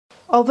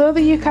Although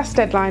the UCAS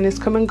deadline has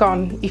come and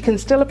gone, you can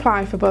still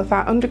apply for both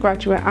our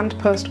undergraduate and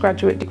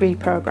postgraduate degree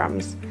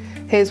programmes.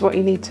 Here's what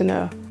you need to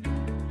know.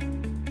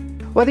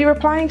 Whether you're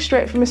applying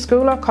straight from a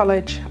school or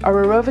college,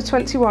 or are over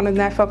 21 and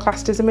therefore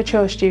classed as a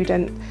mature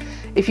student,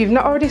 if you've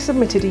not already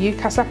submitted a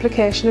UCAS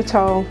application at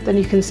all, then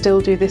you can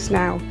still do this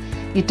now.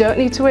 You don't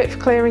need to wait for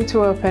clearing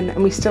to open,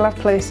 and we still have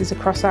places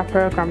across our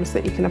programmes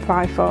that you can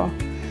apply for.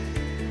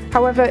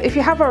 However, if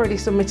you have already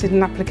submitted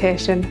an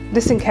application,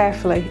 listen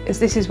carefully, as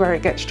this is where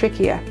it gets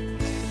trickier.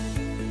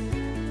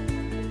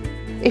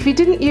 If you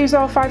didn't use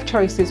all 5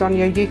 choices on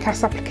your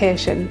UCAS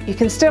application, you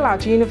can still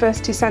add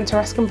University Centre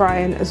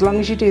Askham-Bryan as long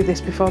as you do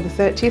this before the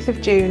 30th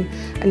of June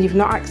and you've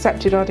not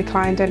accepted or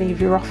declined any of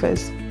your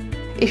offers.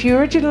 If you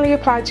originally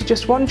applied to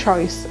just one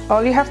choice,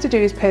 all you have to do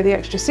is pay the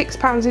extra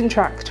 £6 in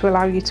track to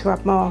allow you to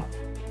add more.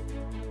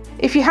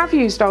 If you have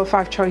used all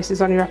 5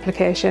 choices on your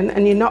application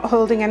and you're not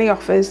holding any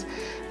offers,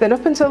 then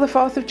up until the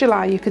 4th of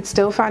July you could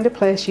still find a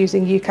place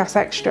using UCAS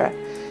Extra.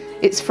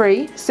 It's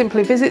free,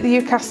 simply visit the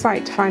UCAS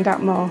site to find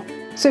out more.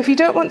 So if you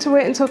don't want to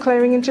wait until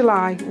clearing in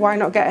July, why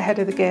not get ahead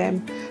of the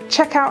game?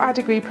 Check out our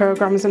degree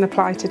programmes and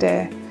apply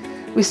today.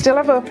 We still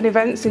have open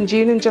events in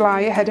June and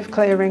July ahead of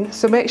clearing,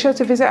 so make sure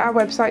to visit our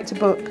website to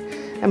book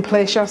and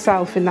place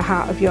yourself in the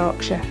heart of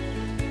Yorkshire.